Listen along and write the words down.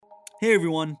Hey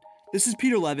everyone, this is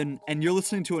Peter Levin, and you're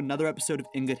listening to another episode of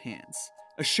In Good Hands,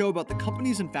 a show about the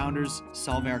companies and founders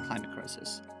solving our climate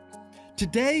crisis.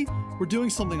 Today, we're doing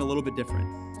something a little bit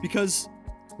different, because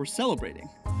we're celebrating.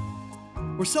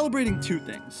 We're celebrating two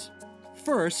things.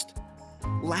 First,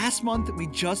 last month we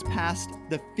just passed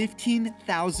the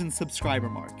 15,000 subscriber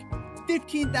mark.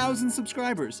 15,000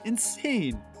 subscribers,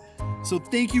 insane! So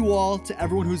thank you all to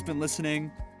everyone who's been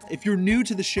listening. If you're new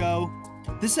to the show,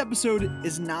 this episode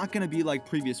is not going to be like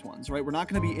previous ones, right? We're not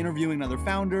going to be interviewing another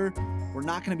founder. We're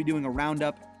not going to be doing a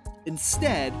roundup.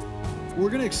 Instead, we're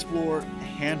going to explore a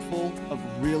handful of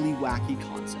really wacky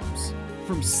concepts.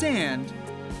 From sand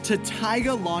to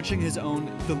Taiga launching his own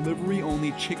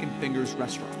delivery-only chicken fingers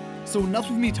restaurant. So enough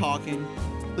of me talking.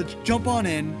 Let's jump on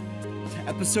in to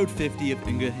episode 50 of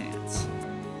In Good Hands.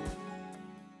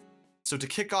 So to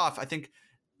kick off, I think,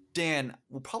 Dan,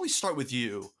 we'll probably start with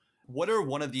you. What are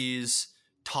one of these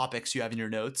topics you have in your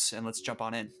notes? And let's jump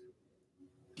on in.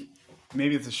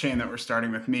 Maybe it's a shame that we're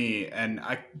starting with me. And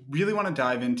I really want to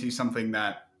dive into something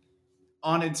that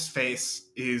on its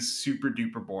face is super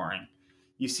duper boring.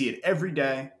 You see it every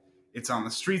day. It's on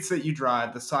the streets that you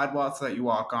drive, the sidewalks that you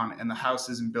walk on, and the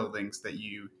houses and buildings that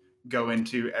you go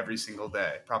into every single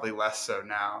day. Probably less so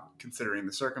now, considering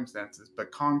the circumstances,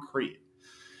 but concrete.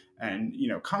 And,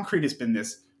 concrete has been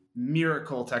this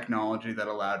miracle technology that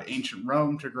allowed ancient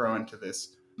Rome to grow into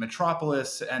this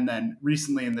metropolis. And then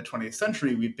recently in the 20th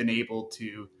century, we've been able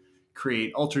to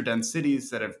create ultra-dense cities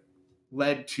that have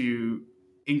led to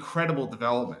incredible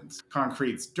developments.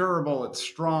 Concrete's durable, it's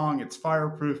strong, it's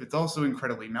fireproof, it's also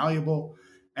incredibly malleable,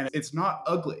 and it's not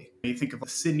ugly. You think of the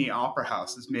Sydney Opera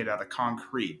House is made out of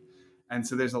concrete. And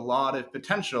so there's a lot of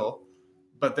potential,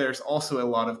 but there's also a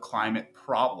lot of climate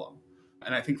problem.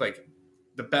 And I think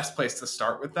the best place to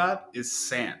start with that is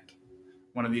sand,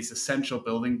 one of these essential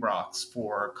building blocks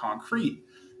for concrete.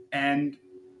 And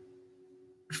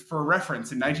for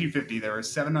reference, in 1950, there were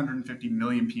 750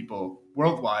 million people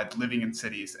worldwide living in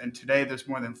cities. And today there's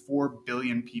more than 4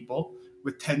 billion people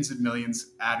with tens of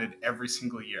millions added every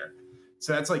single year.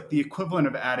 So that's like the equivalent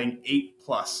of adding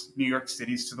 8+ New York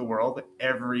cities to the world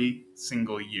every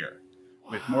single year,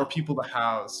 with more people to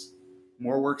house,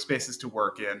 more workspaces to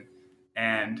work in,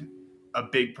 and a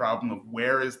big problem of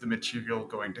where is the material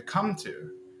going to come to.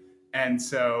 And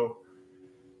so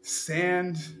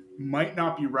sand might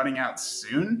not be running out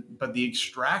soon, but the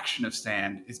extraction of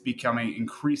sand is becoming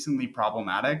increasingly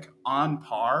problematic, on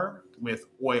par with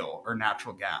oil or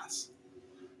natural gas.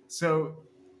 So,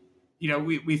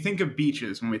 we think of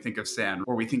beaches when we think of sand,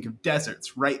 or we think of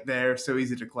deserts right there, so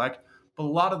easy to collect. But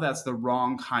a lot of that's the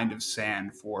wrong kind of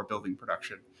sand for building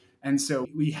production. And so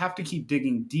we have to keep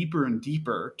digging deeper and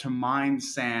deeper to mine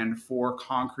sand for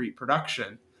concrete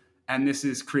production. And this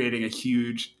is creating a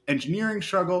huge engineering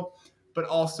struggle, but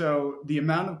also the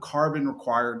amount of carbon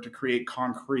required to create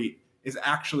concrete is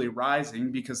actually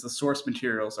rising because the source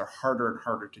materials are harder and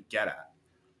harder to get at.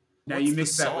 Now you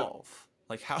mix that solve?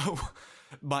 Like how?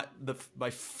 But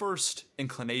my first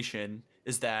inclination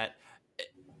is that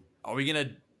are we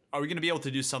gonna be able to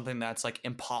do something that's like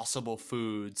Impossible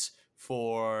Foods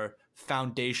for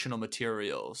foundational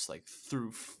materials, like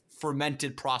through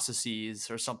fermented processes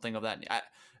or something of that?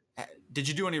 Did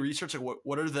you do any research? Like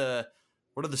what are the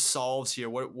solves here?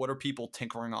 What are people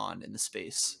tinkering on in the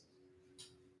space?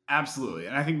 Absolutely.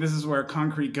 And I think this is where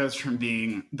concrete goes from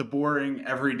being the boring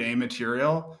everyday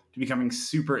material to becoming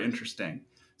super interesting.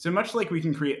 So much like we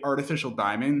can create artificial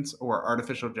diamonds or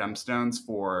artificial gemstones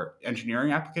for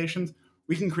engineering applications,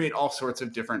 we can create all sorts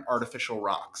of different artificial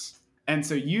rocks. And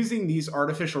so using these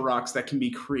artificial rocks that can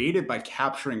be created by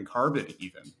capturing carbon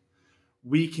even,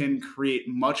 we can create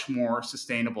much more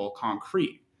sustainable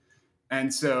concrete.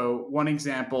 And so one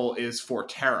example is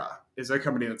Forterra, is a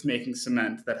company that's making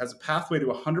cement that has a pathway to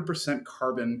 100%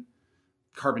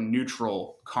 carbon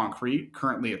neutral concrete.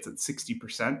 Currently it's at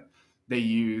 60%.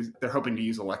 They're hoping to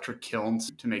use electric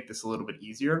kilns to make this a little bit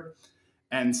easier.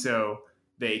 And so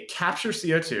they capture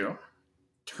CO2,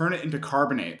 turn it into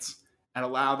carbonates, and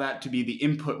allow that to be the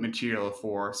input material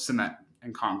for cement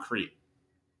and concrete,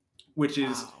 which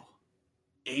is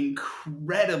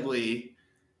incredibly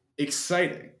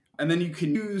exciting. And then you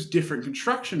can use different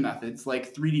construction methods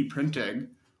like 3D printing,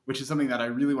 which is something that I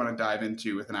really want to dive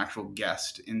into with an actual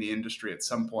guest in the industry at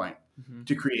some point,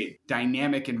 to create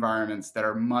dynamic environments that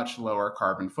are much lower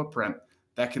carbon footprint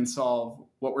that can solve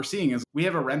what we're seeing is we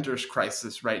have a renter's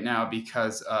crisis right now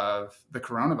because of the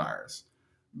coronavirus.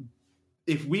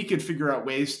 If we could figure out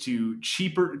ways to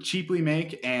cheaply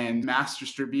make and mass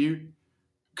distribute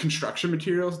construction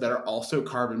materials that are also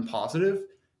carbon positive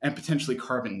and potentially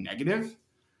carbon negative,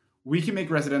 we can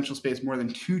make residential space more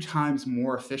than 2 times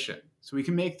more efficient So we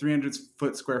can make 300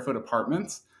 square foot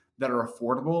apartments that are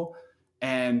affordable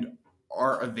and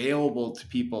are available to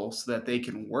people so that they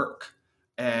can work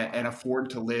and afford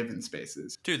to live in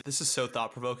spaces. Dude, this is so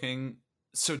thought-provoking.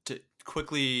 So to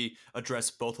quickly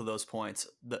address both of those points,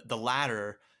 the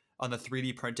latter on the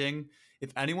 3D printing,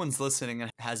 if anyone's listening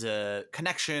and has a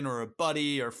connection or a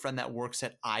buddy or a friend that works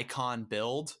at Icon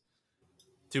Build,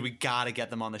 dude, we got to get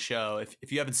them on the show.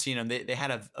 If you haven't seen them, they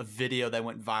had a video that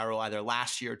went viral either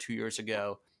last year or 2 years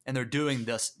ago, and they're doing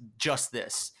this.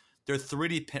 They're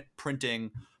 3D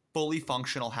printing fully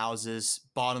functional houses,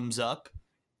 bottoms up,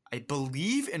 I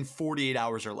believe in 48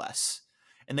 hours or less.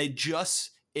 And they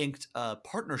just inked a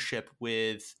partnership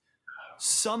with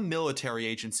some military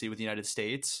agency with the United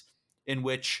States in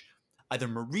which either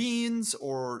Marines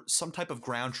or some type of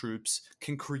ground troops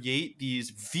can create these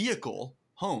vehicle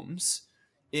homes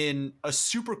in a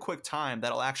super quick time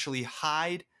that'll actually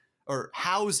hide or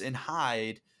house and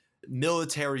hide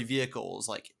military vehicles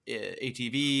like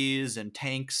ATVs and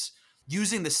tanks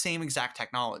using the same exact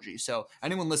technology. So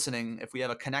anyone listening, if we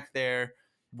have a connect there,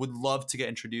 would love to get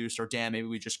introduced, or damn, maybe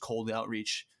we just cold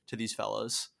outreach to these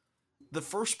fellows. The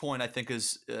first point I think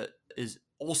is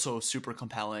also super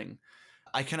compelling.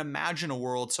 I can imagine a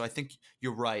world. So I think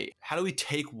you're right. How do we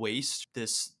take waste,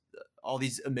 all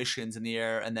these emissions in the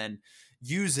air, and then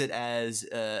use it as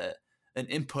an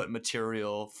input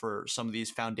material for some of these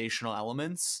foundational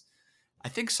elements? I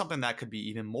think something that could be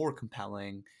even more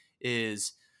compelling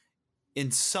is in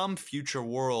some future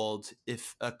world,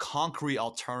 if a concrete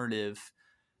alternative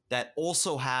that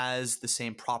also has the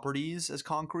same properties as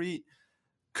concrete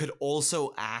could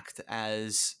also act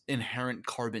as inherent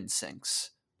carbon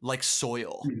sinks, like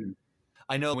soil. Mhm.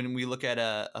 I know when we look at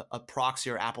a proxy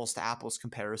or apples to apples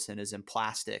comparison is in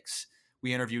plastics,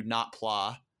 we interviewed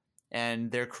Notpla,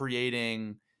 and they're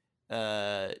creating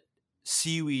a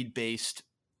seaweed-based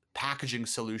packaging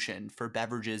solution for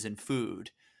beverages and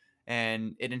food.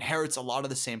 And it inherits a lot of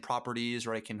the same properties,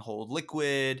 right? It can hold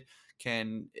liquid,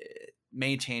 can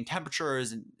maintain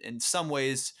temperatures, and in some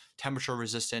ways temperature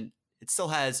resistant. It still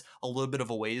has a little bit of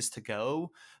a ways to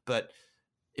go, but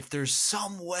if there's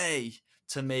some way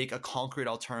to make a concrete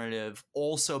alternative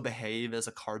also behave as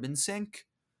a carbon sink,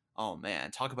 oh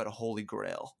man, talk about a holy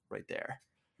grail right there.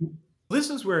 This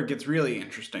is where it gets really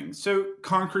interesting. So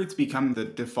concrete's become the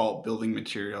default building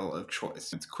material of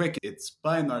choice. It's quick, it's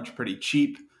by and large pretty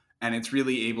cheap, and it's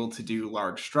really able to do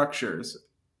large structures.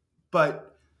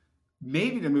 But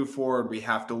maybe to move forward, we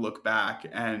have to look back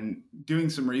and doing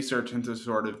some research into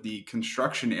sort of the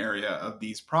construction area of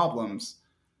these problems.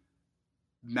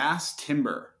 Mass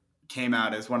timber came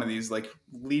out as one of these like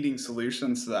leading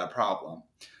solutions to that problem.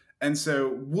 And so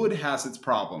wood has its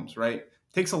problems, right?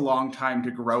 It takes a long time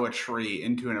to grow a tree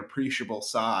into an appreciable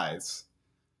size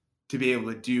to be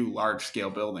able to do large scale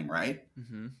building, right?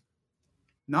 Mm-hmm.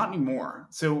 Not anymore.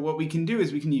 So what we can do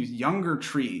is we can use younger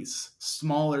trees,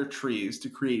 smaller trees to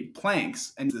create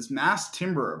planks and this mass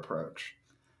timber approach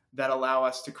that allow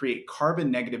us to create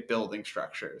carbon negative building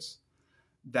structures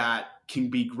that can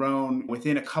be grown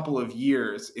within a couple of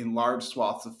years in large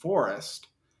swaths of forest.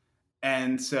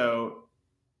 And so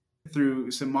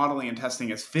through some modeling and testing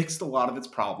has fixed a lot of its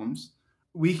problems.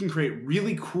 We can create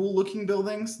really cool looking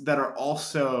buildings that are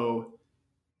also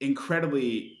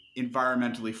incredibly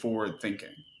environmentally forward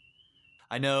thinking.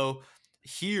 I know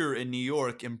here in New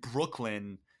York, in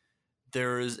Brooklyn,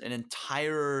 there's an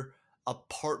entire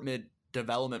apartment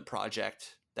development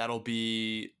project that'll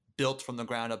be built from the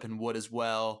ground up in wood as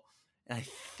well. And I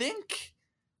think,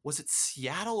 was it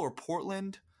Seattle or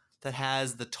Portland that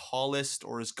has the tallest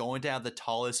or is going to have the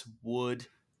tallest wood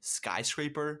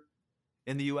skyscraper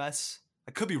in the US?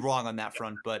 I could be wrong on that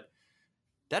front, but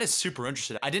that is super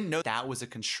interesting. I didn't know that was a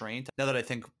constraint. Now that I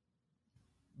think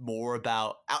more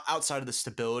about outside of the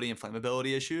stability and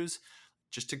flammability issues,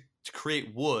 just to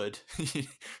create wood, you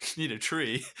need a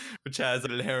tree, which has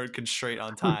an inherent constraint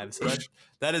on time. So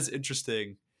that is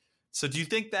interesting. So do you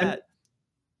think that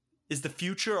is the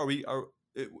future? Are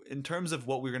in terms of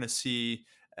what we're going to see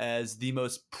as the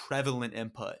most prevalent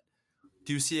input?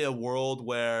 Do you see a world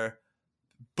where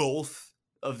both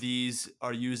of these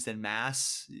are used in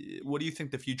mass? What do you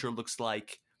think the future looks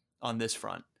like on this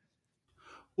front?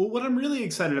 Well, what I'm really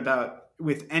excited about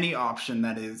with any option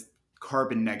that is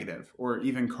carbon negative or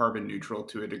even carbon neutral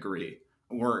to a degree,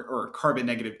 or carbon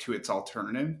negative to its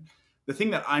alternative, the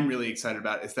thing that I'm really excited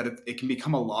about is that it can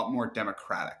become a lot more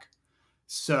democratic.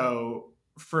 So,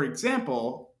 for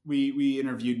example, we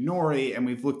interviewed Nori and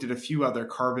we've looked at a few other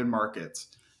carbon markets.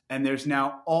 And there's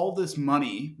now all this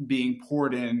money being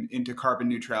poured into carbon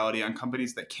neutrality on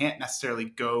companies that can't necessarily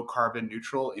go carbon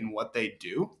neutral in what they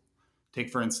do. Take,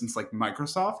 for instance, like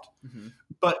Microsoft. Mm-hmm.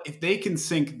 But if they can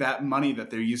sink that money that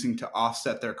they're using to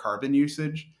offset their carbon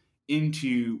usage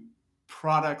into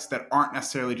products that aren't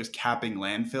necessarily just capping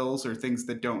landfills or things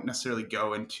that don't necessarily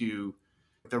go into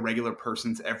the regular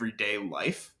person's everyday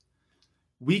life,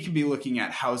 we could be looking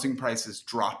at housing prices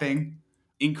dropping,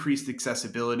 increased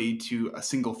accessibility to a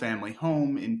single family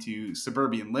home, into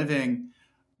suburban living.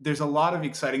 There's a lot of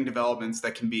exciting developments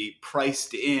that can be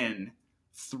priced in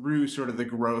through sort of the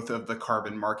growth of the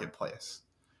carbon marketplace,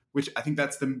 which I think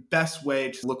that's the best way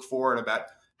to look forward about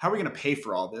how are we going to pay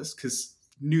for all this? Because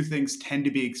new things tend to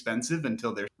be expensive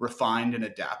until they're refined and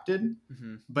adapted.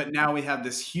 Mm-hmm. But now we have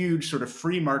this huge sort of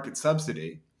free market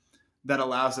subsidy that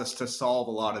allows us to solve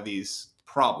a lot of these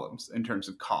problems in terms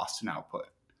of cost and output.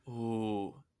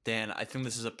 Ooh, Dan, I think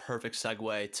this is a perfect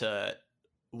segue to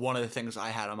one of the things I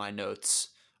had on my notes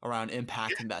around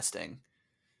impact investing.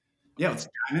 Yeah, let's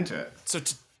dive into it. So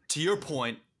to your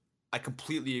point, I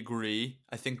completely agree.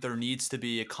 I think there needs to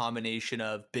be a combination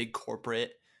of big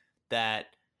corporate that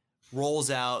rolls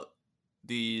out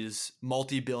these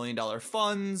multi-billion-dollar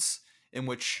funds in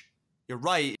which, you're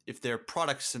right, if their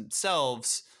products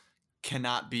themselves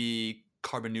cannot be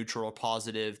carbon neutral or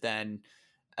positive, then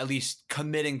at least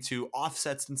committing to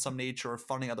offsets in some nature or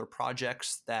funding other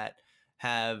projects that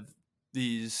have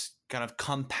these kind of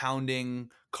compounding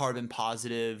carbon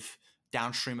positive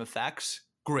downstream effects.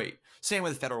 Great. Same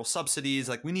with federal subsidies.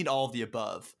 Like, we need all of the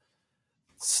above.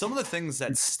 Some of the things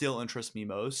that still interest me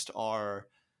most are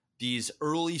these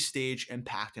early stage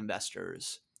impact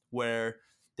investors, where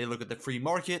they look at the free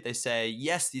market, they say,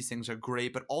 yes, these things are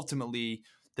great, but ultimately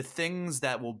the things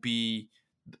that will be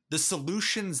the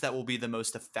solutions that will be the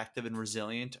most effective and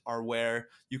resilient are where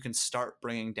you can start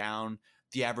bringing down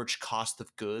the average cost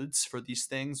of goods for these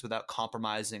things without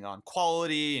compromising on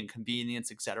quality and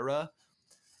convenience, etc.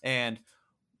 And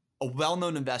a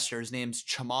well-known investor, his name's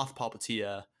Chamath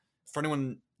Palihapitiya. For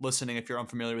anyone listening, if you're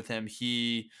unfamiliar with him,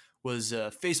 he was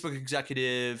a Facebook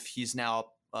executive. He's now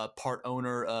a part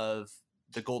owner of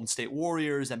the Golden State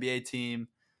Warriors NBA team.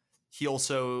 He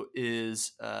also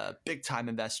is a big-time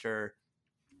investor.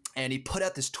 And he put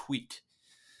out this tweet,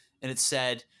 and it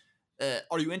said,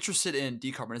 are you interested in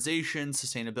decarbonization,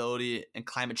 sustainability, and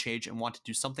climate change and want to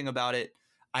do something about it?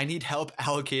 I need help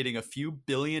allocating a few $1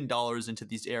 billion into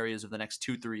these areas over the next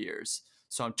 2-3 years.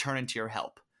 So I'm turning to your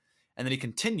help. And then he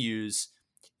continues,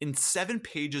 in 7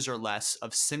 pages or less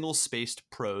of single-spaced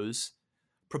prose,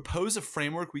 propose a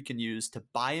framework we can use to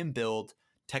buy and build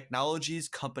technologies,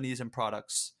 companies, and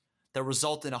products that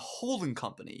result in a holding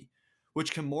company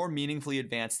which can more meaningfully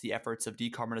advance the efforts of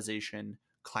decarbonization,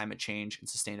 climate change, and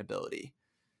sustainability.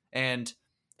 And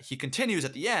he continues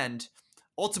at the end,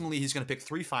 ultimately he's going to pick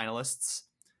 3 finalists.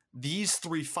 These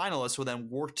 3 finalists will then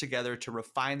work together to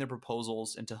refine their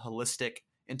proposals into holistic,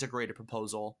 integrated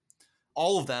proposal.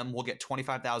 All of them will get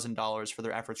 $25,000 for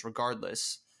their efforts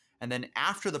regardless. And then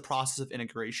after the process of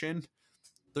integration,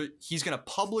 he's going to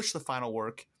publish the final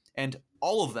work, and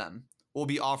all of them will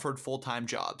be offered full-time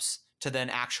jobs to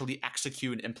then actually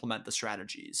execute and implement the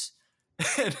strategies.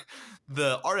 And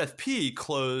the RFP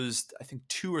closed, I think,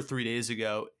 2 or 3 days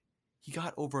ago. He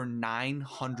got over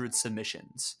 900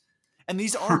 submissions. And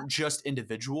these aren't just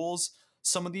individuals.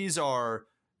 Some of these are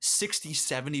 60,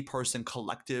 70 person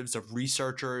collectives of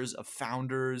researchers, of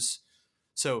founders.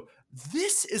 So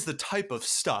this is the type of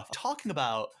stuff, talking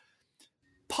about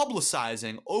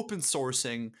publicizing, open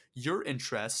sourcing your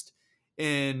interest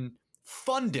in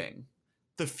funding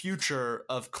the future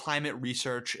of climate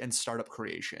research and startup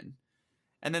creation.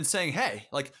 And then saying, hey,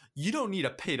 like, you don't need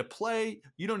to pay to play.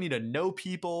 You don't need to know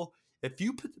people. If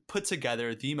you put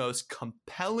together the most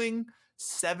compelling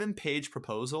 7-page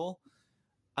proposal,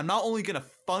 I'm not only going to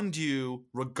fund you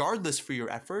regardless for your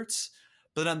efforts,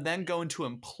 but I'm then going to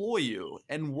employ you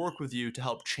and work with you to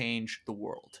help change the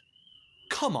world.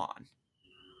 Come on.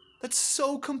 That's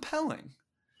so compelling.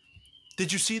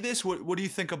 Did you see this? What do you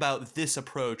think about this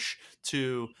approach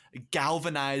to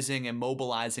galvanizing and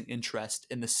mobilizing interest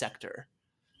in the sector?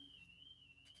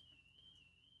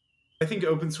 I think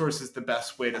open source is the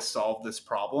best way to solve this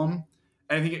problem.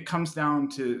 And I think it comes down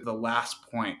to the last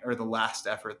point, or the last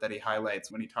effort that he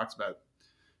highlights when he talks about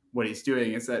what he's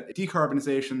doing, is that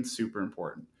decarbonization is super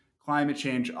important. Climate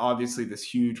change, obviously this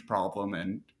huge problem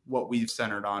and what we've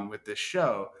centered on with this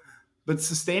show. But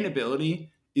sustainability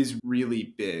is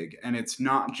really big, and it's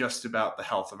not just about the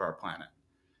health of our planet.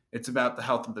 It's about the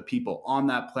health of the people on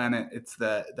that planet. It's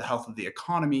the health of the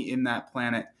economy in that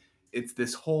planet. It's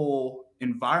this whole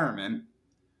environment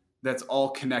that's all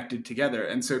connected together.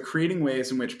 And so creating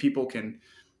ways in which people can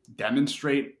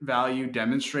demonstrate value,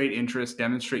 demonstrate interest,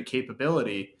 demonstrate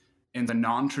capability in the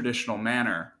non-traditional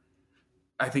manner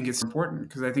I think it's important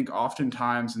because I think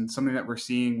oftentimes, and something that we're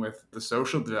seeing with the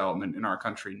social development in our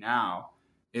country now,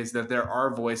 is that there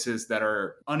are voices that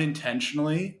are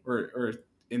unintentionally or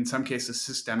in some cases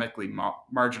systemically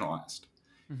marginalized.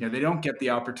 You know, they don't get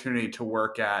the opportunity to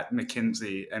work at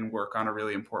McKinsey and work on a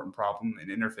really important problem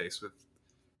and interface with,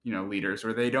 you know, leaders,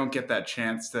 or they don't get that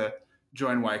chance to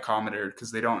join Y Combinator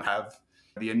because they don't have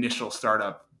the initial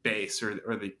startup base or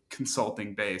the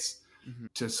consulting base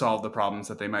to solve the problems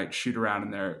that they might shoot around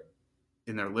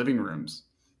in their living rooms.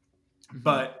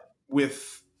 But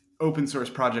with open source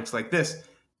projects like this,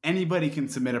 anybody can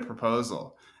submit a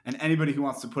proposal, and anybody who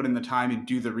wants to put in the time and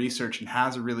do the research and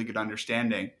has a really good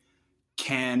understanding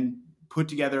can put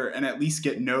together and at least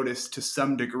get noticed to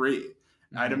some degree.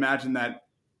 I'd imagine that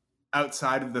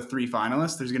outside of the 3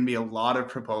 finalists, there's going to be a lot of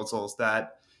proposals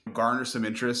that garner some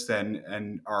interest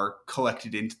and are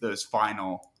collected into those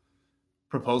final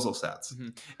proposal sets.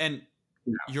 And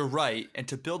you're right. And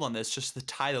to build on this, just to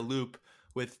tie the loop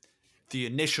with the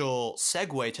initial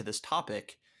segue to this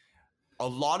topic, a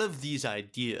lot of these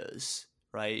ideas,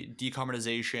 right?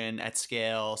 Decarbonization at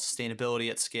scale, sustainability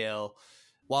at scale,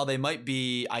 while they might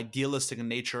be idealistic in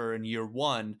nature in year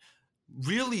one,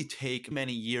 really take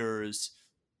many years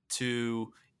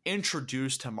to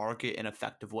introduce to market in an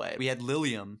effective way. We had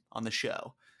Lilium on the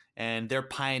show, and they're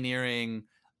pioneering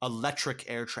electric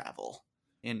air travel.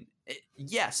 And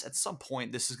yes, at some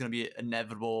point, this is going to be an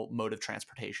inevitable mode of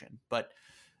transportation. But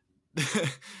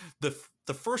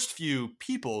the first few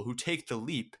people who take the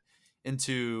leap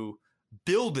into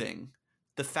building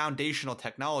the foundational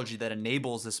technology that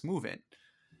enables this movement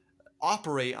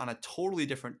operate on a totally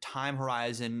different time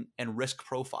horizon and risk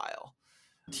profile.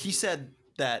 He said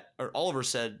that, or Oliver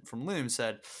said from Loom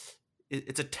said,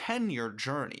 it's a 10-year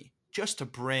journey just to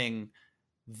bring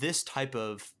this type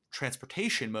of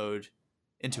transportation mode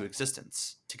into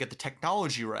existence, to get the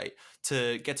technology right,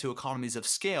 to get to economies of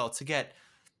scale, to get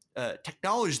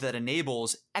technology that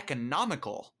enables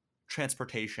economical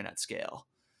transportation at scale.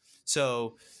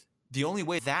 So the only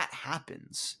way that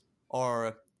happens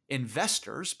are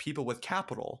investors, people with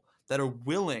capital that are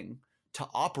willing to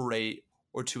operate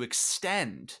or to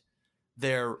extend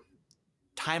their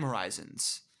time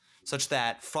horizons such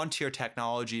that frontier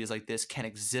technologies like this can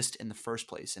exist in the first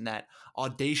place, and that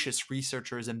audacious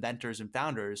researchers, inventors, and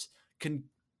founders can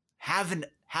have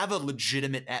a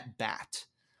legitimate at bat.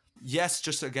 Yes,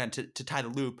 just again, to tie the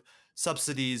loop,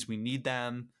 subsidies, we need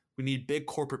them. We need big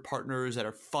corporate partners that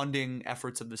are funding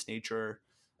efforts of this nature.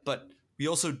 But we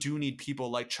also do need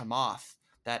people like Chamath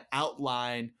that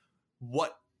outline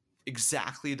what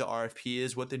exactly the RFP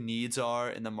is, what the needs are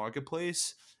in the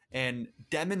marketplace, and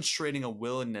demonstrating a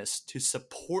willingness to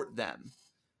support them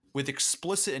with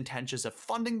explicit intentions of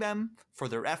funding them for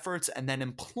their efforts and then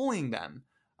employing them,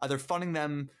 either funding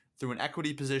them through an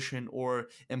equity position or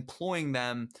employing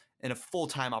them in a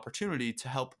full-time opportunity to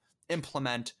help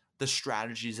implement the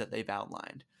strategies that they've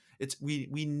outlined. We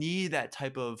need that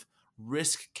type of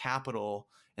risk capital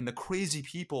and the crazy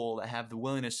people that have the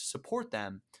willingness to support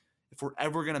them if we're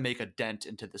ever going to make a dent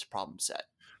into this problem set.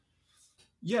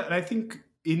 Yeah, and I think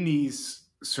in these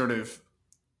sort of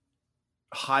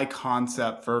high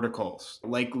concept verticals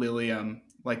like Lilium,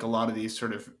 like a lot of these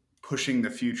sort of pushing the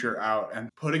future out and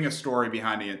putting a story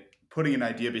behind it, putting an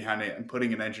idea behind it, and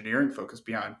putting an engineering focus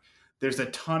behind, there's a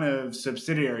ton of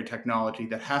subsidiary technology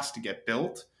that has to get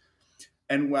built.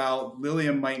 And while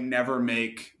Lilium might never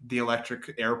make the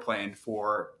electric airplane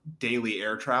for daily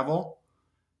air travel,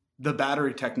 the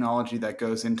battery technology that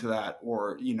goes into that,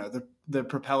 or the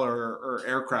propeller or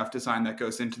aircraft design that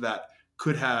goes into that,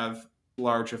 could have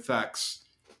large effects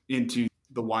into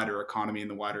the wider economy and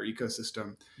the wider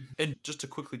ecosystem. And just to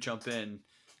quickly jump in,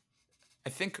 I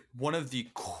think one of the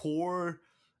core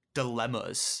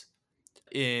dilemmas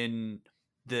in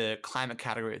the climate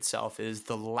category itself is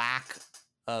the lack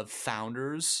of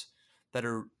founders that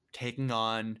are taking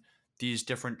on these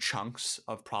different chunks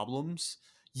of problems.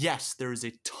 Yes, there is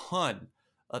a ton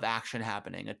of action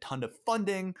happening, a ton of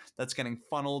funding that's getting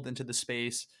funneled into the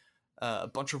space, a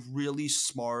bunch of really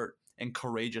smart and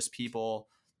courageous people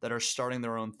that are starting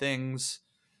their own things,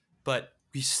 but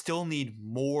we still need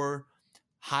more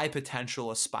high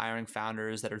potential aspiring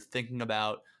founders that are thinking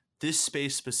about this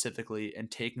space specifically and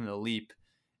taking the leap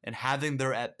and having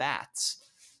their at bats.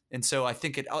 And so I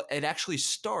think it actually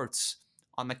starts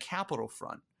on the capital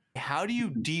front. How do you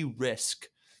de-risk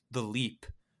the leap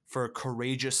for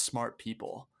courageous, smart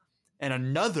people? And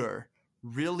another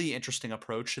really interesting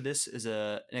approach to this is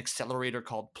an accelerator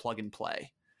called Plug and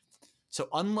Play. So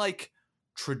unlike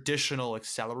traditional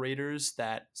accelerators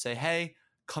that say, hey,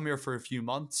 come here for a few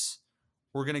months,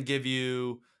 we're going to give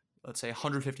you let's say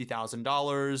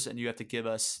 $150,000 and you have to give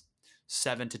us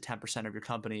 7 to 10% of your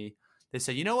company. They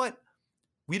say, you know what?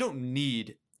 We don't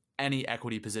need any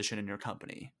equity position in your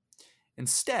company.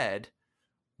 Instead,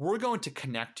 we're going to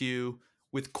connect you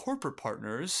with corporate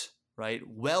partners, right?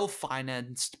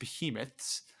 Well-financed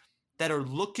behemoths that are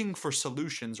looking for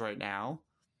solutions right now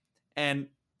and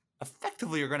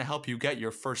effectively are going to help you get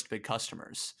your first big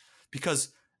customers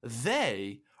because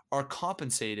they are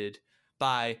compensated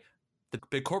by the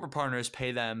big corporate partners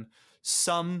pay them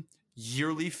some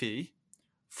yearly fee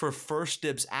for first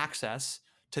dibs access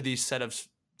to these set of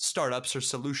startups or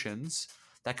solutions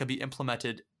that could be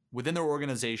implemented within their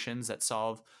organizations that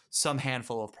solve some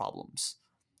handful of problems.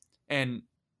 And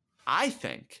I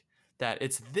think that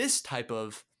it's this type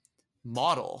of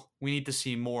model we need to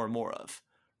see more and more of,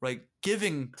 right?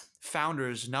 Giving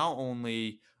founders not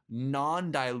only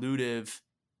non-dilutive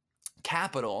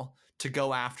capital to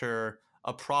go after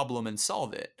a problem and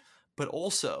solve it, but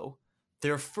also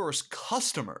their first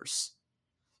customers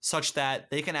such that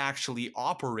they can actually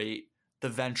operate the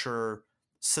venture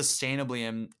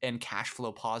sustainably and cash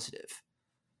flow positive.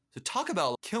 So talk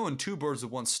about killing two birds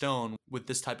with one stone with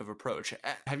this type of approach.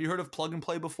 Have you heard of plug and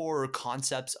play before or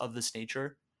concepts of this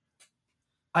nature?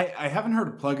 I haven't heard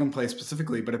of plug and play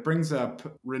specifically, but it brings up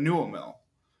Renewal Mill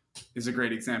is a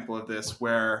great example of this,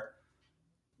 where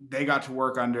they got to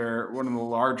work under one of the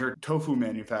larger tofu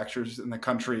manufacturers in the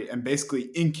country and basically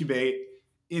incubate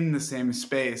in the same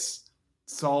space,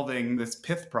 solving this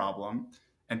pith problem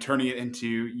and turning it into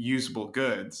usable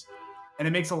goods. And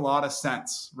it makes a lot of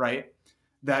sense, right?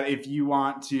 That if you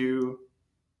want to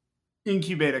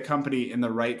incubate a company in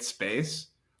the right space,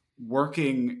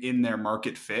 working in their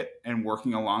market fit and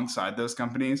working alongside those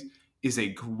companies is a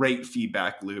great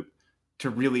feedback loop to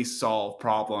really solve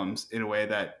problems in a way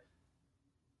that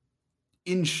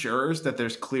ensures that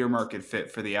there's clear market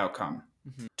fit for the outcome.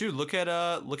 Dude, look at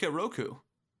Roku.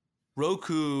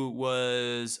 Roku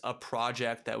was a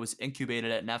project that was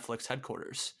incubated at Netflix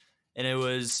headquarters, and it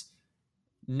was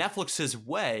Netflix's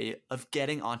way of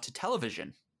getting onto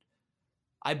television.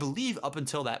 I believe up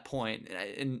until that point,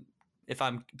 and if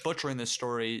I'm butchering this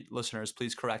story, listeners,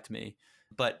 please correct me,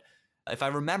 but if I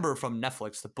remember from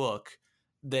Netflix, the book,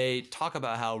 they talk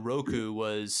about how Roku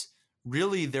was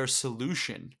really their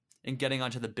solution in getting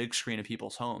onto the big screen of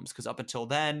people's homes. Because up until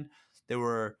then, they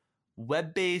were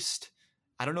web-based.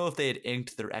 I don't know if they had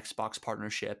inked their Xbox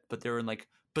partnership, but they were in like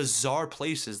bizarre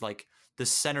places like the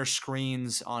center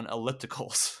screens on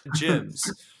ellipticals, gyms.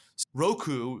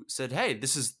 Roku said, hey,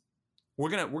 we're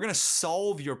gonna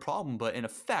solve your problem, but in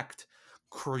effect,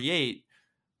 create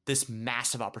this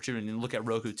massive opportunity. And look at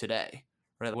Roku today,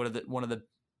 right? One of the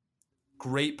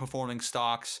great performing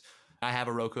stocks. I have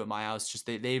a Roku at my house. Just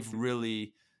they've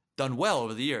really done well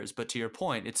over the years. But to your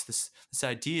point, it's this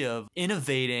idea of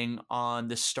innovating on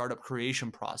the startup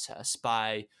creation process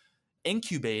by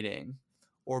incubating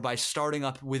or by starting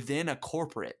up within a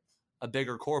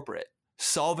bigger corporate,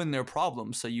 solving their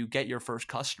problems so you get your first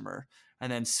customer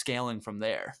and then scaling from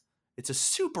there. It's a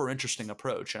super interesting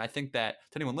approach. And I think that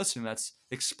to anyone listening that's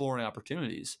exploring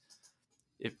opportunities,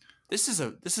 this is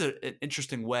an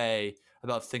interesting way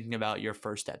about thinking about your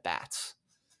first at bats.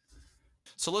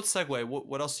 So let's segue.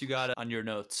 What else you got on your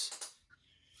notes?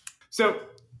 So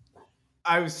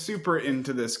I was super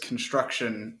into this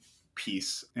construction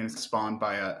piece, and it's spawned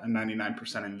by a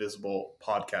 99% Invisible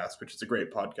podcast, which is a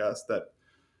great podcast that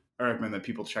I recommend that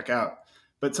people check out.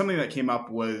 But something that came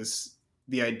up was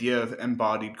the idea of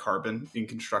embodied carbon in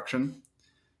construction.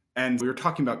 And we were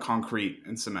talking about concrete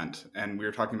and cement, and we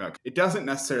were talking about it doesn't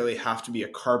necessarily have to be a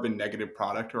carbon negative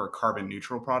product or a carbon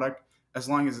neutral product, as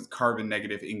long as it's carbon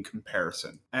negative in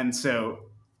comparison. And so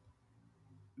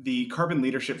the Carbon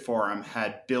Leadership Forum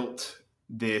had built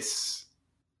this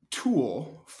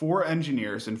tool for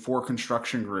engineers and for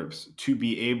construction groups to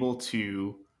be able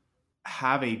to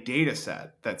have a data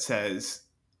set that says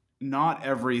not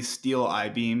every steel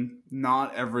I-beam,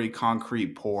 not every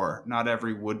concrete pour, not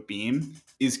every wood beam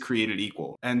is created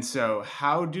equal. And so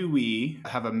how do we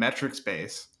have a metrics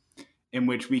base in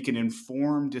which we can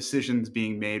inform decisions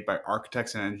being made by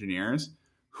architects and engineers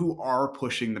who are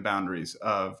pushing the boundaries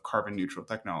of carbon neutral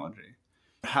technology?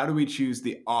 How do we choose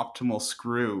the optimal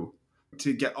screw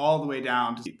to get all the way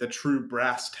down to the true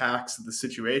brass tacks of the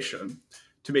situation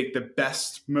to make the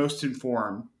best, most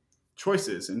informed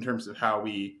choices in terms of how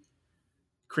we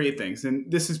create things?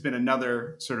 And this has been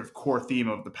another sort of core theme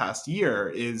of the past year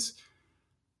is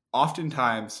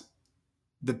oftentimes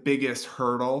the biggest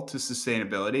hurdle to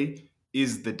sustainability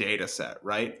is the data set,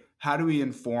 right? How do we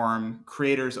inform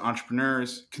creators,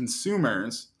 entrepreneurs,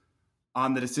 consumers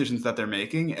on the decisions that they're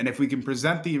making. And if we can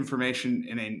present the information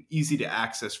in an easy to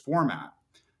access format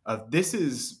of this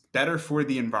is better for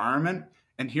the environment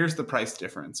and here's the price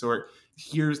difference, or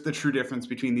here's the true difference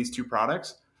between these two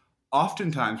products,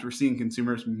 oftentimes we're seeing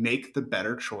consumers make the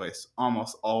better choice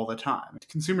almost all the time.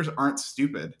 Consumers aren't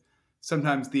stupid.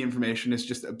 Sometimes the information is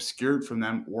just obscured from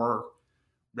them or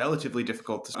relatively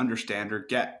difficult to understand or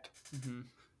get. Mm-hmm.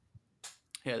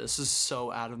 Yeah, this is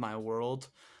so out of my world.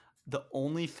 The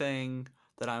only thing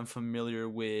that I'm familiar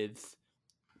with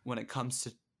when it comes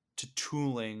to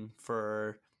tooling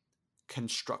for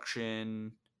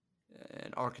construction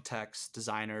and architects,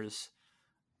 designers,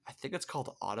 I think it's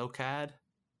called AutoCAD,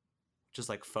 which is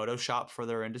like Photoshop for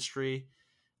their industry.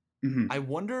 Mm-hmm. I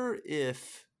wonder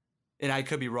if, and I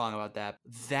could be wrong about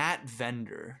that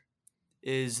vendor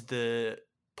is the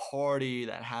party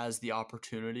that has the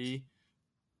opportunity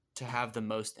to have the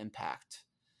most impact.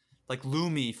 Like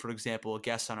Lumi, for example, a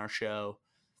guest on our show,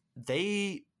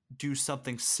 they do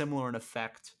something similar in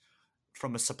effect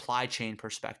from a supply chain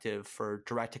perspective for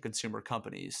direct-to-consumer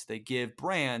companies. They give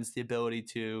brands the ability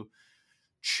to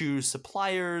choose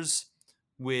suppliers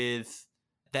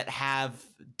that have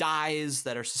dyes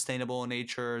that are sustainable in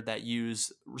nature, that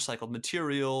use recycled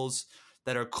materials,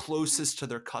 that are closest to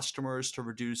their customers to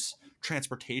reduce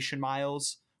transportation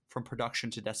miles from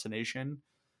production to destination.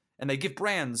 And they give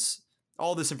brands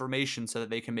all this information so that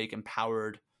they can make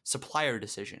empowered supplier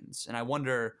decisions. And I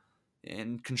wonder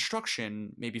in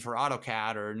construction, maybe for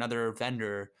AutoCAD or another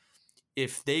vendor,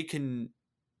 if they can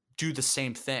do the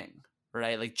same thing,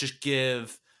 right? Like just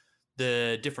give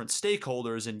the different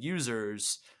stakeholders and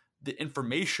users the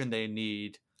information they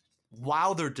need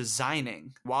while they're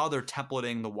designing, while they're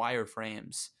templating the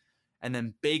wireframes, and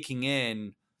then baking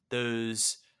in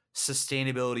those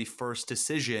sustainability first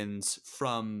decisions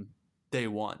from day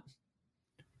one.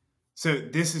 So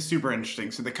this is super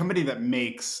interesting. So the company that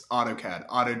makes AutoCAD,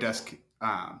 Autodesk,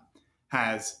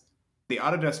 has the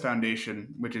Autodesk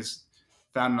Foundation, which is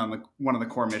founded on one of the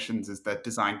core missions is that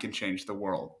design can change the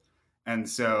world. And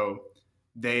so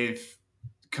they've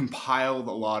compiled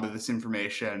a lot of this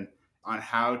information on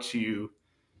how to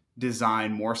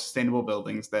design more sustainable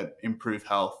buildings that improve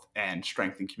health and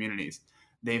strengthen communities.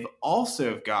 They've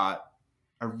also got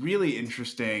a really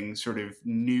interesting sort of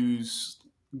news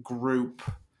group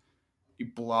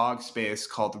blog space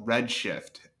called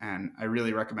Redshift, and I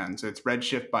really recommend. So it's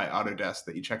Redshift by Autodesk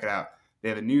that you check it out. They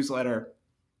have a newsletter,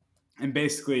 and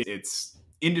basically it's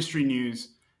industry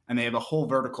news, and they have a whole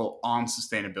vertical on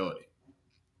sustainability.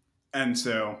 And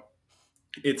so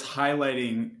it's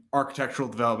highlighting architectural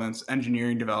developments,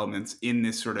 engineering developments in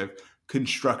this sort of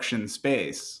construction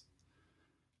space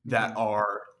that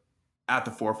are at the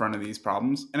forefront of these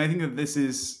problems. And I think that this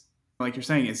is, like you're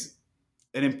saying, is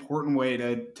an important way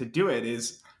to do it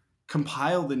is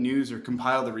compile the news or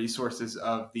compile the resources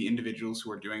of the individuals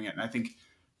who are doing it. And I think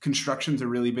construction's a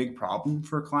really big problem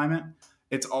for climate.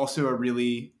 It's also a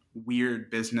really weird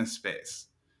business space.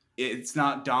 It's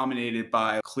not dominated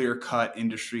by clear-cut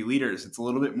industry leaders. It's a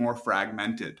little bit more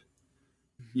fragmented,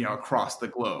 across the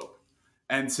globe.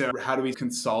 And so how do we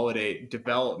consolidate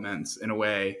developments in a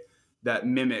way that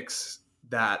mimics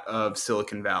that of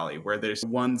Silicon Valley, where there's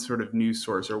one sort of news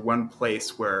source or one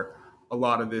place where a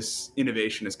lot of this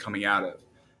innovation is coming out of?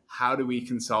 How do we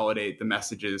consolidate the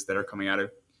messages that are coming out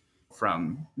of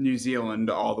from New Zealand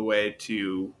all the way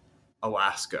to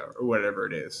Alaska or whatever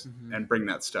it is, and bring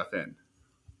that stuff in?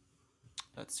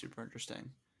 That's super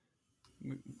interesting.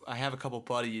 I have a couple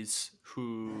buddies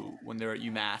who, when they were at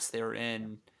UMass, they were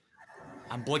in,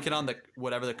 I'm blanking on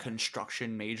whatever the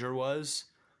construction major was,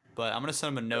 but I'm going to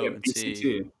send them a note and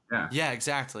see. Yeah,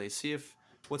 exactly. See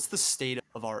what's the state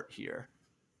of art here?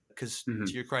 Because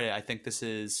to your credit, I think this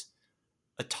is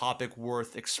a topic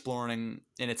worth exploring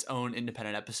in its own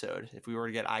independent episode. If we were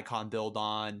to get Icon Build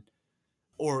on,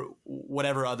 or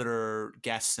whatever other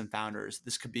guests and founders,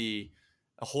 this could be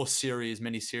a whole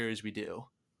mini series we do.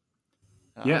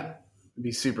 It'd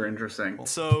be super interesting.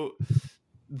 So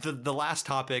the last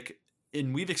topic,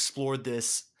 and we've explored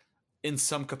this in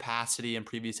some capacity in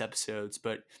previous episodes,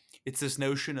 but it's this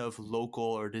notion of local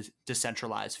or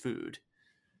decentralized food.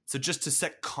 So just to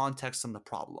set context on the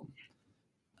problem,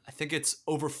 I think it's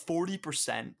over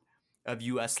 40% of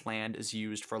U.S. land is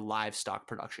used for livestock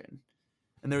production.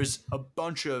 And there's a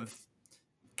bunch of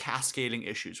cascading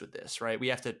issues with this, right? We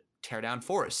have to tear down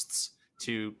forests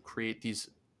to create these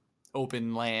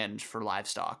open land for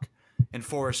livestock. And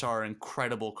forests are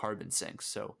incredible carbon sinks,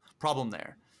 so problem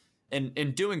there. And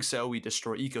in doing so, we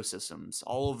destroy ecosystems,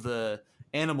 all of the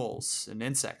animals and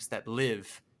insects that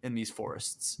live in these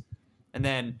forests. And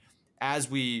then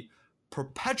as we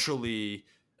perpetually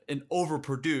and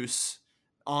overproduce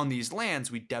on these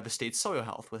lands, we devastate soil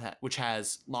health, which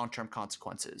has long-term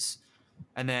consequences.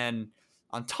 And then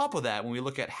on top of that, when we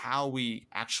look at how we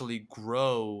actually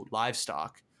grow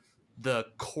livestock, the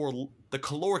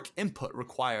caloric input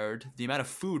required, the amount of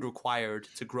food required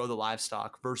to grow the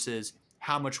livestock versus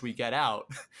how much we get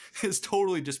out is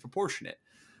totally disproportionate.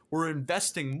 We're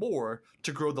investing more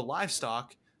to grow the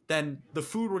livestock than the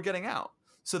food we're getting out.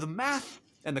 So the math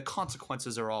and the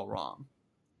consequences are all wrong.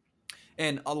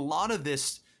 And a lot of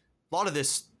this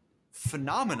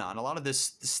phenomenon, a lot of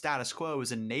this the status quo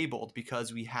is enabled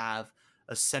because we have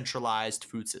a centralized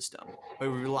food system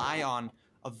where we rely on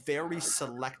a very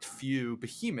select few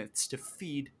behemoths to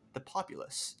feed the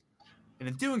populace. And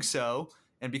in doing so,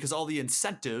 and because all the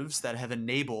incentives that have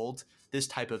enabled this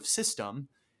type of system,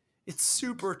 it's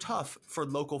super tough for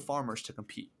local farmers to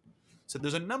compete. So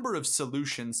there's a number of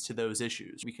solutions to those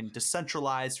issues. We can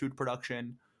decentralize food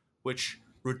production, which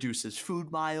reduces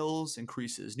food miles,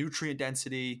 increases nutrient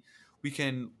density. We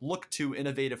can look to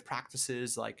innovative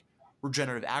practices like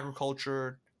regenerative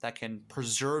agriculture that can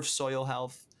preserve soil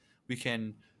health. We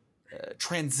can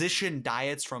transition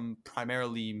diets from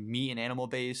primarily meat and animal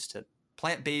based to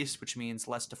plant based, which means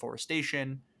less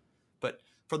deforestation. But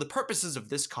for the purposes of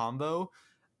this convo,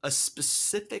 a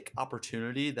specific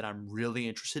opportunity that I'm really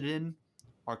interested in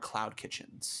are cloud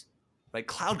kitchens. Right?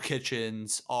 Cloud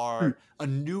kitchens are a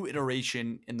new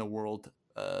iteration in the world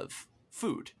of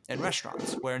food and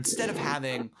restaurants, where instead of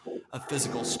having a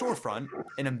physical storefront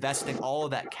and investing all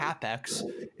of that capex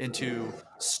into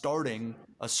starting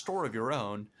a store of your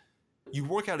own, you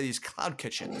work out of these cloud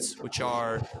kitchens, which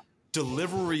are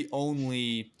delivery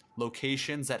only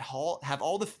locations that have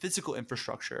all the physical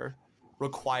infrastructure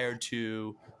required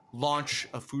to launch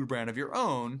a food brand of your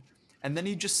own, and then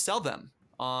you just sell them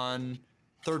on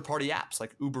third-party apps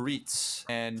like Uber Eats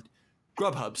and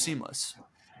Grubhub Seamless.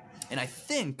 And I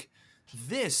think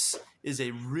this is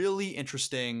a really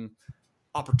interesting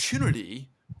opportunity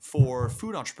for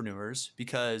food entrepreneurs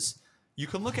because you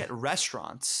can look at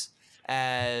restaurants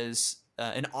as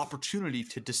an opportunity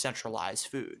to decentralize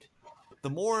food. The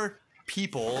more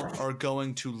people are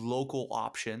going to local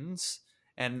options,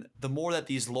 and the more that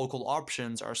these local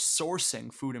options are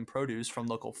sourcing food and produce from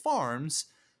local farms,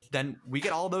 then we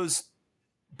get all those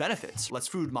benefits, less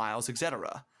food miles,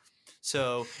 etc.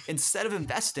 So instead of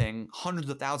investing hundreds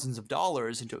of thousands of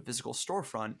dollars into a physical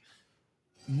storefront,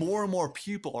 more and more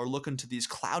people are looking to these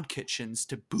cloud kitchens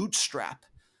to bootstrap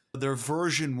their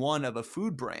version 1 of a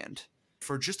food brand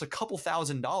for just a couple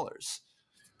 $1,000s.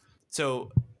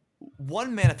 So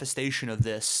one manifestation of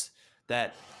this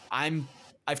that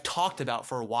I've talked about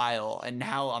for a while and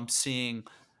now I'm seeing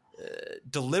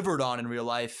delivered on in real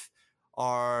life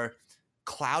are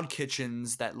cloud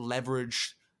kitchens that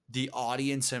leverage the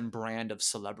audience and brand of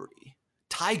celebrity.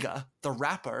 Tyga, the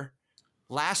rapper,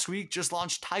 last week just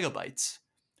launched Tyga Bites,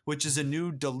 which is a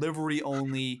new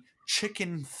delivery-only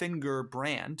chicken finger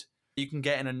brand you can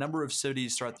get in a number of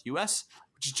cities throughout the US,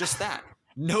 which is just that.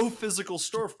 No physical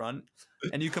storefront,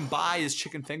 and you can buy his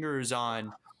chicken fingers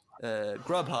on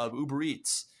Grubhub, Uber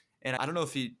Eats. And I don't know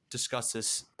if he discussed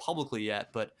this publicly yet,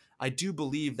 but I do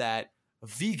believe that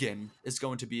vegan is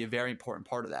going to be a very important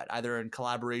part of that, either in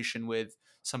collaboration with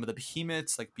some of the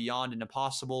behemoths like Beyond and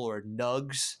Impossible or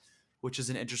Nugs, which is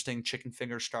an interesting chicken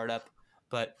finger startup.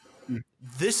 But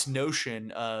this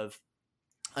notion of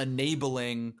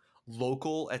enabling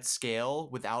local at scale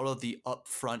without all the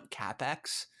upfront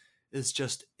capex is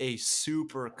just a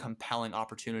super compelling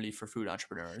opportunity for food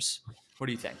entrepreneurs. What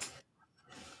do you think?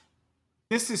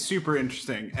 This is super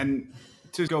interesting. And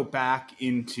to go back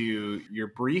into your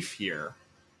brief here,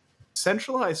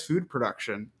 centralized food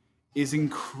production is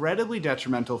incredibly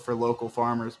detrimental for local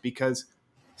farmers because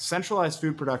centralized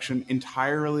food production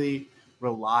entirely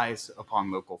relies upon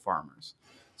local farmers.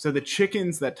 So the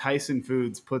chickens that Tyson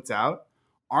Foods puts out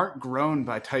aren't grown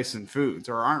by Tyson Foods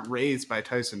or aren't raised by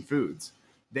Tyson Foods.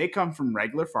 They come from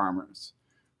regular farmers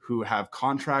who have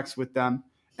contracts with them,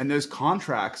 and those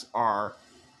contracts are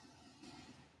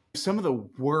some of the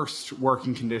worst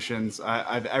working conditions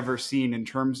I've ever seen in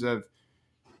terms of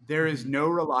there is no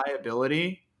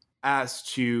reliability as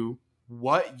to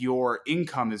what your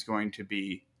income is going to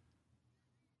be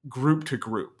group to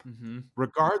group. Mm-hmm.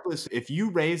 Regardless, if you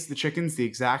raise the chickens the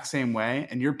exact same way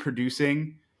and you're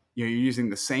producing, you're using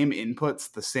the same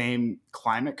inputs, the same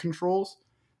climate controls,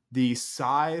 the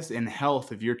size and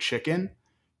health of your chicken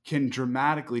can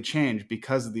dramatically change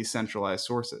because of these centralized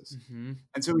sources. Mm-hmm.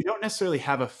 And so we don't necessarily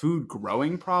have a food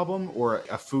growing problem or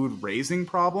a food raising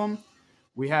problem.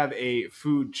 We have a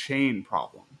food chain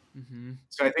problem. Mm-hmm.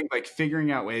 So I think like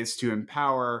figuring out ways to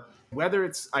empower, whether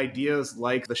it's ideas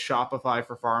like the Shopify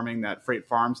for farming that Freight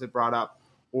Farms had brought up,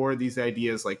 or these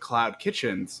ideas like cloud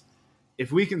kitchens,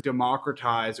 if we can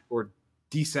democratize or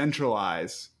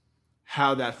decentralize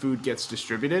how that food gets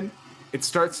distributed, it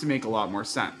starts to make a lot more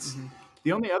sense. Mm-hmm.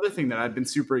 The only other thing that I've been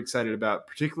super excited about,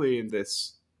 particularly in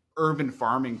this urban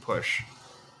farming push,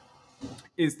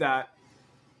 is that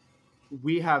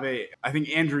I think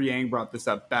Andrew Yang brought this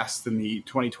up best in the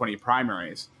 2020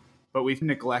 primaries, but we've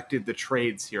neglected the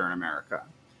trades here in America.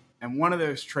 And one of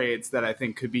those trades that I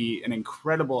think could be an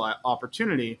incredible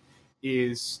opportunity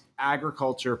is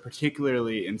agriculture,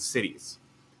 particularly in cities.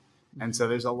 And so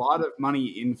there's a lot of money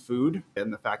in food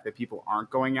and the fact that people aren't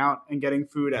going out and getting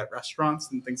food at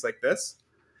restaurants and things like this.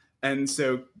 And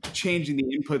so changing the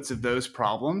inputs of those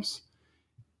problems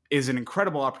is an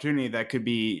incredible opportunity that could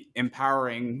be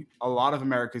empowering a lot of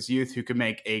America's youth who could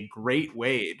make a great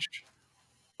wage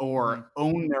or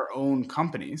own their own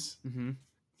companies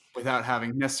without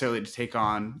having necessarily to take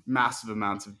on massive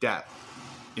amounts of debt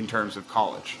in terms of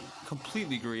college.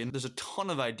 Completely agree. And there's a ton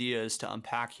of ideas to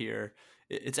unpack here.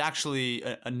 It's actually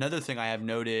another thing I have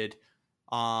noted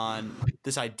on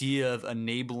this idea of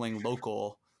enabling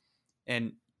local.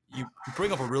 And you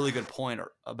bring up a really good point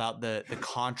about the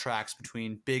contracts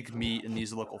between big meat and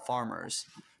these local farmers.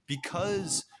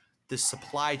 Because the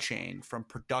supply chain from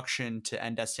production to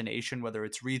end destination, whether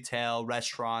it's retail,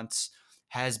 restaurants,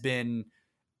 has been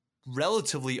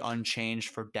relatively unchanged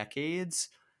for decades.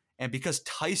 And because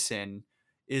Tyson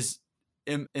is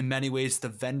in many ways the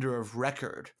vendor of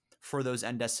record for those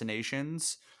end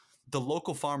destinations, the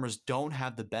local farmers don't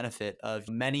have the benefit of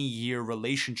many year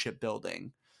relationship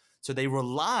building. So they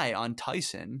rely on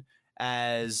Tyson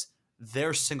as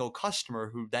their single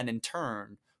customer, who then in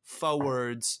turn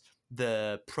forwards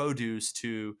the produce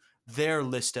to their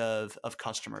list of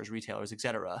customers, retailers,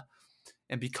 etc.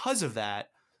 And because of that,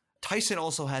 Tyson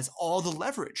also has all the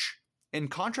leverage in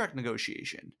contract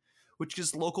negotiation, which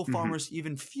gives local farmers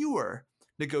even fewer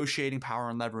negotiating power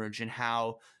and leverage in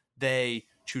how they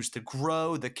choose to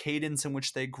grow, the cadence in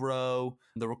which they grow,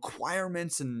 the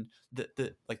requirements and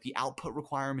the output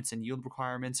requirements and yield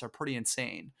requirements are pretty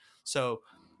insane. So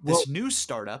this new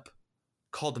startup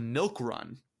called Milk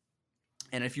Run,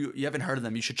 and if you haven't heard of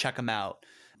them, you should check them out.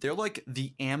 They're like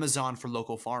the Amazon for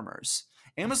local farmers.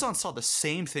 Amazon saw the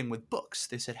same thing with books.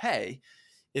 They said, hey,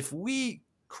 if we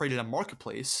created a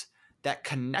marketplace that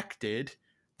connected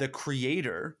the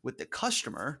creator with the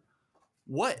customer,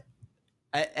 what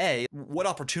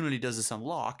opportunity does this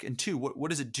unlock? And two, what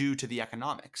does it do to the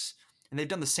economics? And they've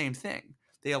done the same thing.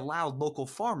 They allow local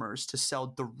farmers to sell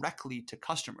directly to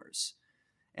customers.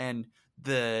 And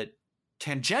the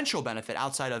tangential benefit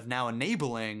outside of now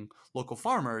enabling local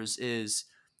farmers is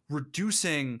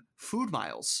reducing food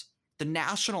miles. The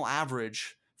national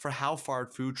average for how far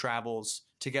food travels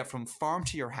to get from farm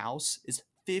to your house is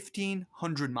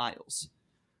 1,500 miles.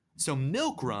 So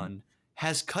Milk Run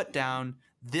has cut down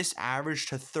this average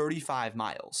to 35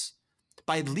 miles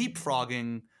by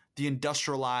leapfrogging the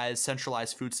industrialized,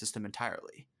 centralized food system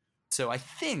entirely. So I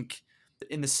think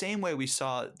in the same way we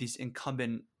saw these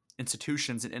incumbent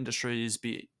institutions and industries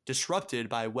be disrupted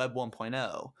by Web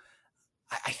 1.0,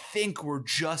 I think we're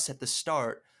just at the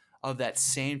start of that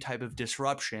same type of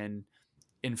disruption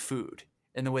in food,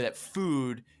 in the way that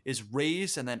food is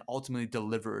raised and then ultimately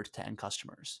delivered to end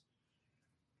customers.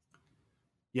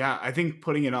 Yeah, I think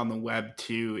putting it on the web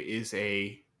too is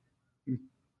a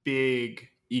big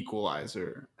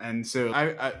equalizer. And so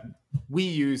we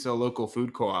use a local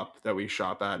food co-op that we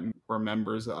shop at and we're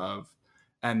members of,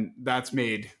 and that's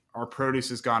made our produce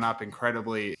has gone up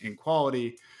incredibly in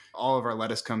quality. All of our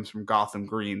lettuce comes from Gotham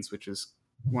Greens, which is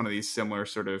one of these similar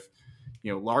sort of,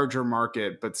 larger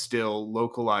market, but still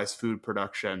localized food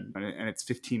production. And it's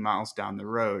 15 miles down the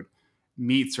road.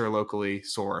 Meats are locally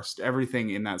sourced. Everything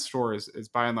in that store is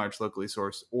by and large locally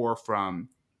sourced or from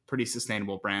pretty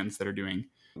sustainable brands that are doing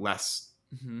less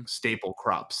staple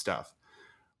crop stuff,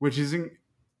 which is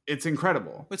it's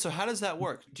incredible. Wait, so how does that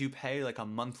work? Do you pay like a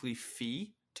monthly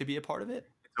fee to be a part of it?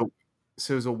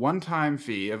 So it's a one-time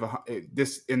fee of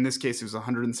in this case it was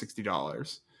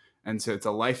 $160, and so it's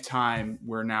a lifetime.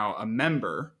 We're now a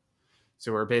member,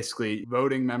 so we're basically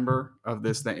voting member of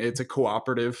this thing. It's a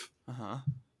cooperative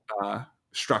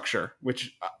structure,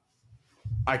 which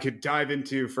I could dive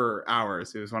into for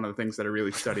hours. It was one of the things that I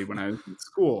really studied when I was in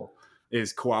school,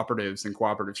 is cooperatives and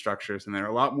cooperative structures, and they're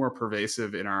a lot more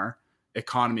pervasive in our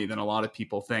economy than a lot of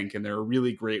people think, and they're a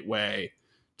really great way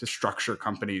to structure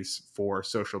companies for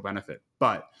social benefit.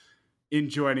 But in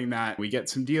joining that, we get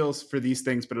some deals for these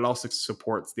things, but it also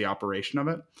supports the operation of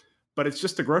it. But it's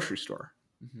just a grocery store.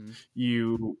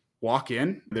 You walk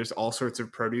in, there's all sorts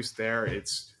of produce there.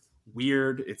 It's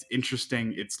weird, it's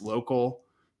interesting, it's local.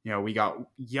 We got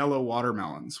yellow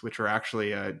watermelons, which are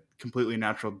actually a completely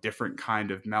natural, different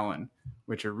kind of melon,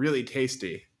 which are really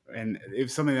tasty. And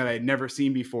it's something that I had never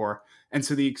seen before. And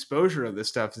so the exposure of this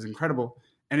stuff is incredible.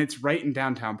 And it's right in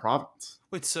downtown Providence.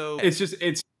 Wait, so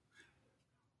it's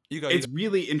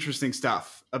really interesting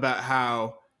stuff about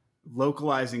how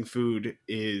localizing food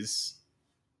is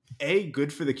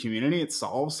good for the community. It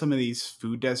solves some of these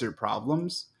food desert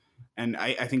problems. And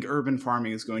I think urban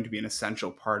farming is going to be an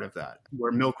essential part of that.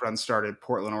 Where Milk Run started,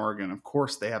 Portland, Oregon, of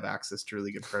course they have access to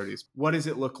really good produce. What does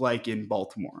it look like in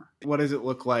Baltimore? What does it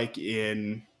look like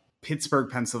in Pittsburgh,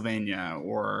 Pennsylvania,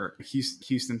 or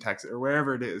Houston, Texas, or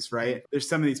wherever it is, right? There's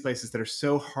some of these places that are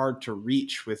so hard to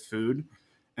reach with food.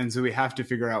 And so we have to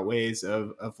figure out ways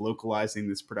of localizing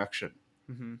this production.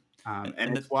 Mm-hmm.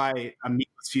 And it's why a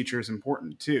meatless future is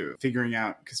important too, figuring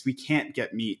out, because we can't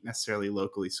get meat necessarily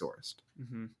locally sourced.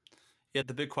 Mm-hmm. Yeah,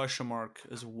 the big question mark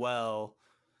as well,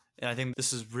 and I think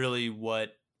this is really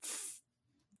what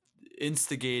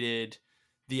instigated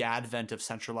the advent of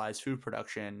centralized food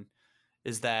production,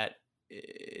 is that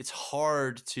it's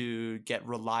hard to get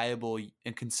reliable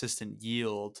and consistent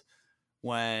yield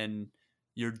when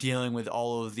you're dealing with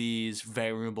all of these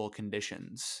variable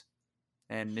conditions.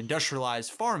 And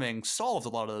industrialized farming solved a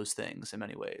lot of those things in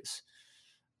many ways.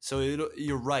 So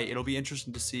you're right. It'll be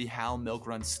interesting to see how Milk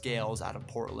Run scales out of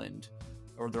Portland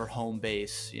or their home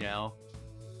base,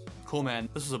 Cool, man.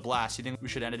 This was a blast. You think we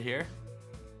should end it here?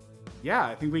 Yeah,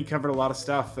 I think we covered a lot of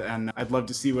stuff, and I'd love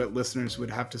to see what listeners would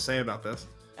have to say about this.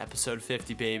 Episode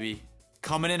 50, baby.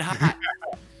 Coming in hot.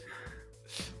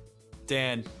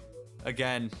 Dan,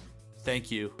 again, thank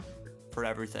you for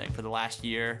everything. For the last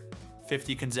year,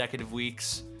 50 consecutive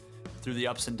weeks through the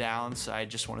ups and downs. I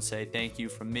just want to say thank you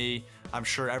from me. I'm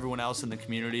sure everyone else in the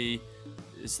community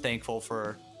is thankful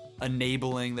for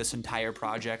enabling this entire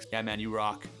project. Yeah, man, you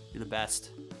rock. You're the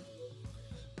best.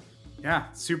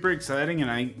 Yeah, super exciting, and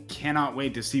I cannot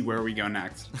wait to see where we go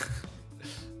next.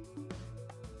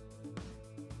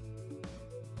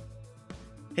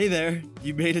 Hey there,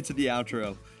 you made it to the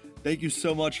outro. Thank you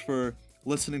so much for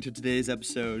listening to today's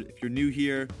episode. If you're new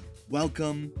here,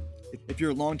 welcome. If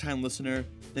you're a longtime listener,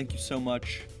 thank you so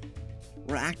much.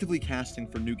 We're actively casting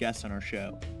for new guests on our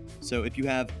show. So if you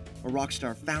have a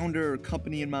rockstar founder or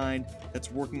company in mind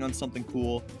that's working on something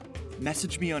cool,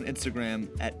 message me on Instagram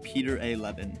at Peter A.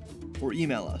 Levin or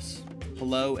email us,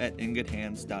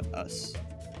 hello@ingoodhands.us.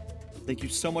 Thank you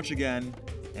so much again,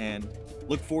 and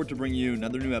look forward to bringing you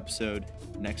another new episode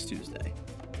next Tuesday.